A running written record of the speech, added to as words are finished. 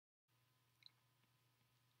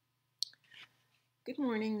Good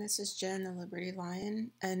morning, this is Jen, the Liberty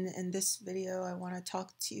Lion, and in this video I want to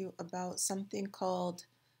talk to you about something called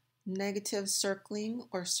negative circling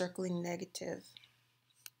or circling negative.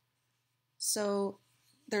 So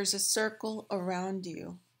there's a circle around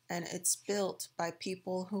you and it's built by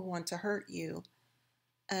people who want to hurt you,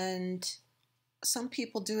 and some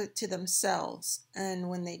people do it to themselves, and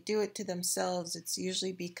when they do it to themselves it's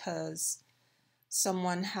usually because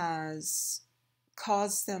someone has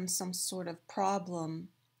caused them some sort of problem,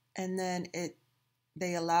 and then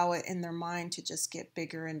they allow it in their mind to just get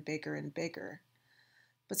bigger and bigger and bigger.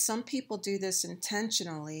 But some people do this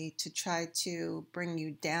intentionally to try to bring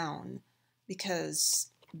you down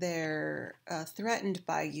because they're threatened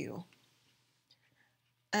by you.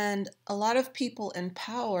 And a lot of people in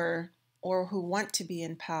power or who want to be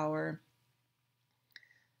in power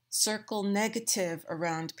circle negative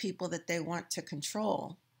around people that they want to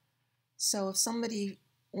control. So if somebody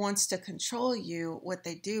wants to control you, what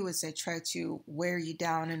they do is they try to wear you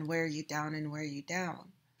down and wear you down and wear you down.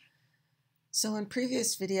 So in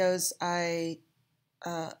previous videos, I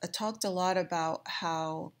talked a lot about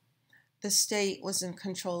how the state was in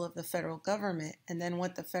control of the federal government, and then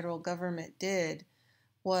what the federal government did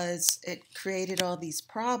was it created all these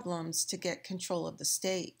problems to get control of the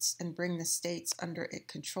states and bring the states under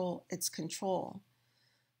its control.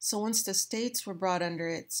 So once the states were brought under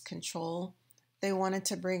its control, they wanted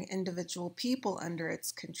to bring individual people under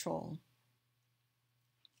its control,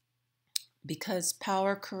 because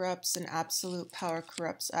power corrupts and absolute power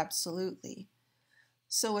corrupts absolutely.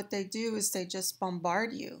 So what they do is they just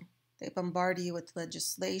bombard you. They bombard you with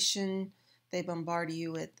legislation, they bombard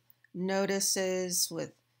you with notices,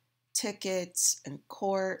 with tickets and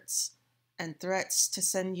courts and threats to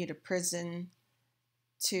send you to prison,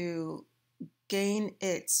 to gain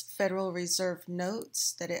its Federal Reserve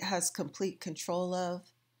notes that it has complete control of,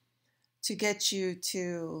 to get you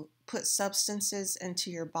to put substances into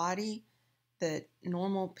your body that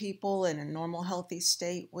normal people in a normal healthy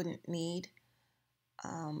state wouldn't need,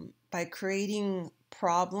 by creating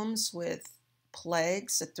problems with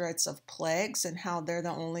plagues, the threats of plagues and how they're the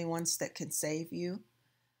only ones that can save you,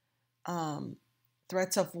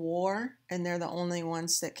 threats of war and they're the only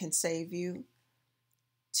ones that can save you,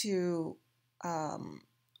 to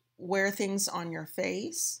wear things on your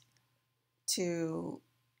face, to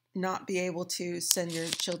not be able to send your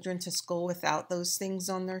children to school without those things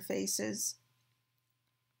on their faces,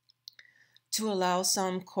 to allow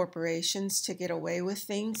some corporations to get away with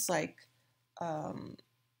things like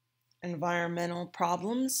environmental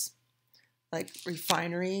problems, like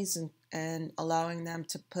refineries, and allowing them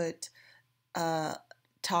to put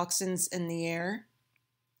toxins in the air,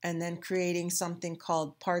 and then creating something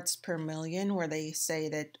called parts per million, where they say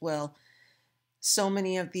that, well, so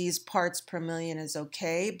many of these parts per million is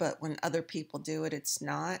okay, but when other people do it, it's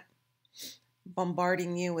not.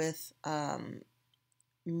 Bombarding you with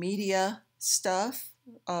media stuff,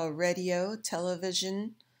 radio,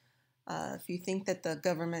 television. If you think that the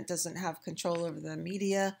government doesn't have control over the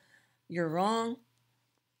media, you're wrong.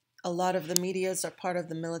 A lot of the medias are part of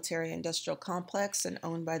the military-industrial complex and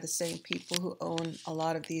owned by the same people who own a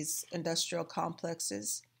lot of these industrial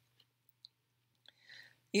complexes.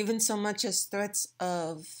 Even so much as threats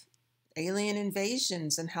of alien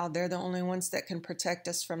invasions and how they're the only ones that can protect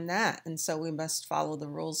us from that. And so we must follow the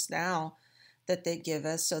rules now that they give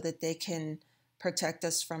us so that they can protect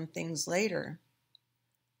us from things later.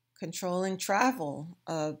 Controlling travel,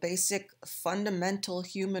 basic fundamental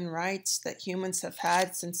human rights that humans have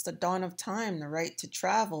had since the dawn of time, the right to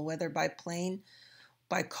travel, whether by plane,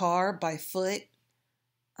 by car, by foot,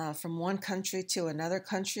 from one country to another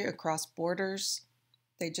country, across borders.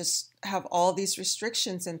 They just have all these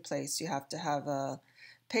restrictions in place. You have to have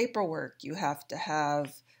paperwork, you have to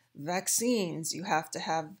have vaccines, you have to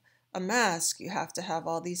have a mask, you have to have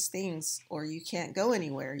all these things, or you can't go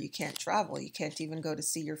anywhere, you can't travel, you can't even go to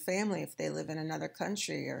see your family if they live in another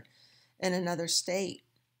country or in another state.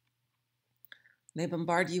 They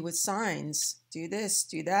bombard you with signs: do this,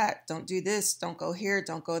 do that, don't do this, don't go here,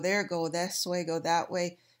 don't go there, go this way, go that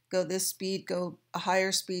way, go this speed, go a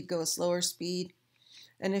higher speed, go a slower speed.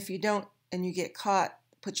 And if you don't and you get caught,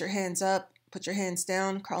 put your hands up, put your hands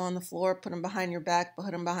down, crawl on the floor, put them behind your back,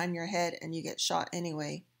 put them behind your head, and you get shot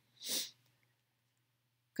anyway.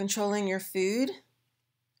 Controlling your food,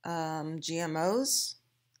 GMOs,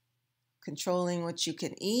 controlling what you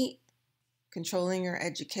can eat, controlling your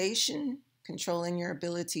education, controlling your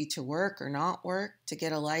ability to work or not work, to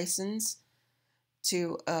get a license,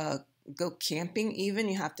 to go camping even.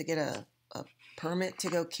 You have to get a permit to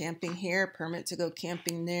go camping here, a permit to go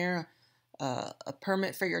camping there, a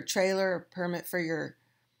permit for your trailer, a permit for your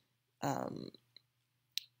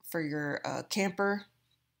for your camper,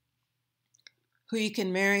 who you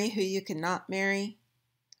can marry, who you cannot marry,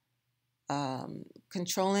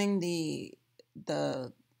 controlling the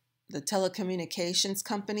telecommunications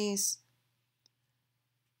companies,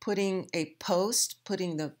 putting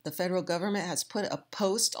the federal government has put a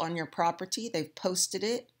post on your property. They've posted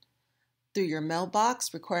it through your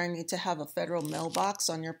mailbox, requiring you to have a federal mailbox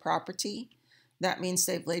on your property. That means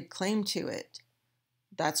they've laid claim to it.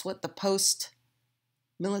 That's what the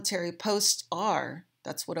military posts are.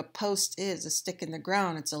 That's what a post is, a stick in the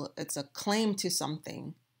ground. It's a claim to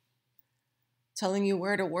something, telling you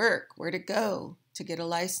where to work, where to go, to get a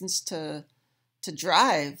license to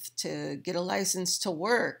drive, to get a license to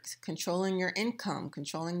work, controlling your income,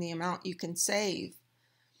 controlling the amount you can save,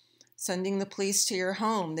 sending the police to your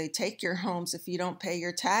home. They take your homes if you don't pay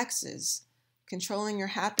your taxes, controlling your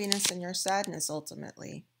happiness and your sadness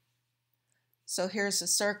ultimately. So here's a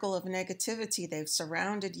circle of negativity. They've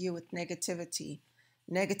surrounded you with negativity,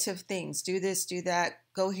 negative things. Do this, do that,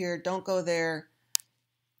 go here, don't go there.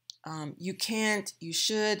 You can't, you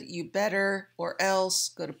should, you better, or else.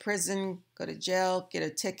 Go to prison, go to jail, get a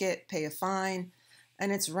ticket, pay a fine.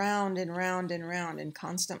 And it's round and round and round, and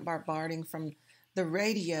constant bombarding from the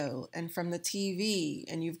radio and from the TV.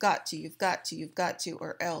 And you've got to, you've got to, you've got to,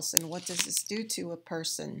 or else. And what does this do to a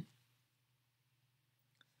person?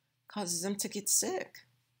 It causes them to get sick.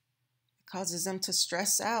 It causes them to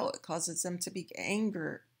stress out. It causes them to be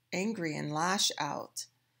angry and lash out.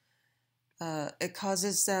 It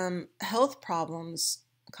causes them health problems,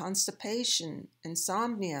 constipation,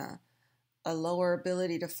 insomnia, a lower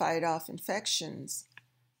ability to fight off infections,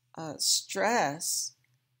 stress,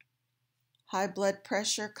 high blood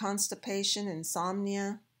pressure, constipation,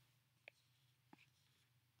 insomnia,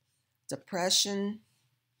 depression.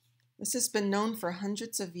 This has been known for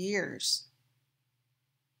hundreds of years.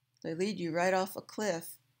 They lead you right off a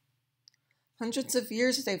cliff. Hundreds of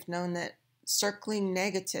years they've known that circling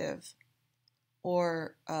negative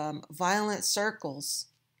or violent circles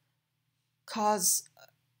cause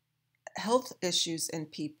health issues in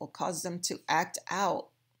people, cause them to act out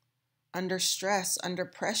under stress, under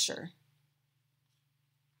pressure.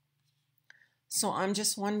 So I'm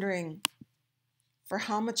just wondering, for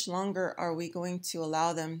how much longer are we going to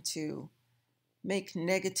allow them to make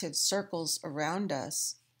negative circles around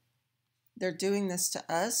us? They're doing this to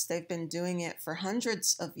us. They've been doing it for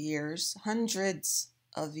hundreds of years.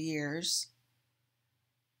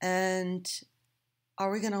 And are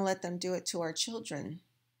we going to let them do it to our children?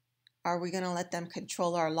 Are we going to let them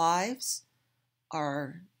control our lives,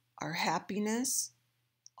 our happiness,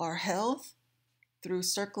 our health through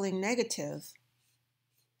circling negative,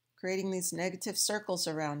 creating these negative circles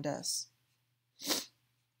around us?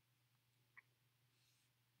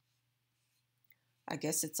 I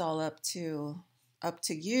guess it's all up to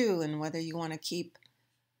you and whether you want to keep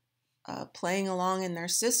playing along in their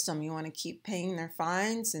system. You want to keep paying their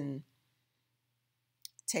fines and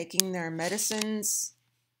taking their medicines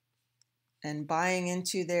and buying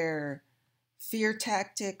into their fear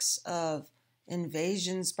tactics of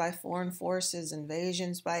invasions by foreign forces,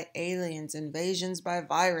 invasions by aliens, invasions by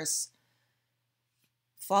virus.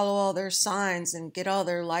 Follow all their signs and get all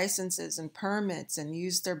their licenses and permits and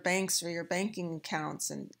use their banks for your banking accounts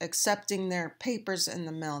and accepting their papers in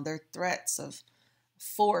the mail, their threats of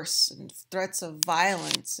force and threats of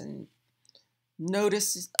violence and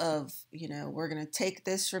notice of, we're going to take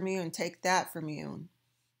this from you and take that from you,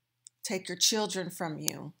 take your children from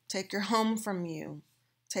you, take your home from you,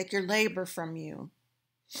 take your labor from you.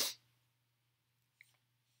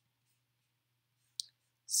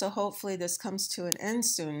 So hopefully this comes to an end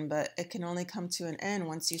soon, but it can only come to an end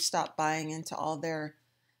once you stop buying into all their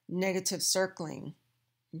negative circling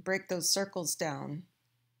and break those circles down.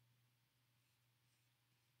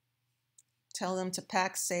 Tell them to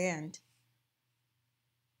pack sand.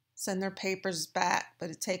 Send their papers back, but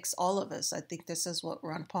it takes all of us. I think this is what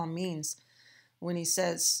Ron Paul means when he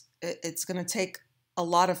says it's going to take a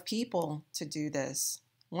lot of people to do this.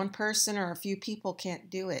 One person or a few people can't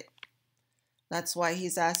do it. That's why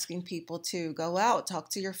he's asking people to go out, talk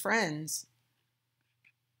to your friends,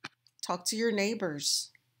 talk to your neighbors,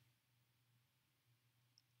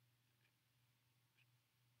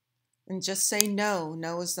 and just say no.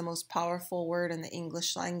 No is the most powerful word in the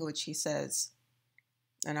English language, he says.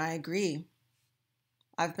 And I agree.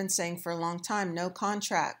 I've been saying for a long time, no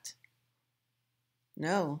contract.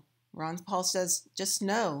 No. Ron Paul says, just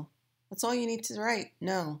no. That's all you need to write,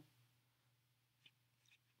 no.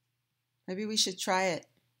 Maybe we should try it.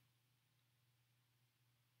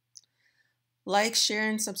 Like, share,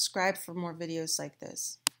 and subscribe for more videos like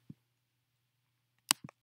this.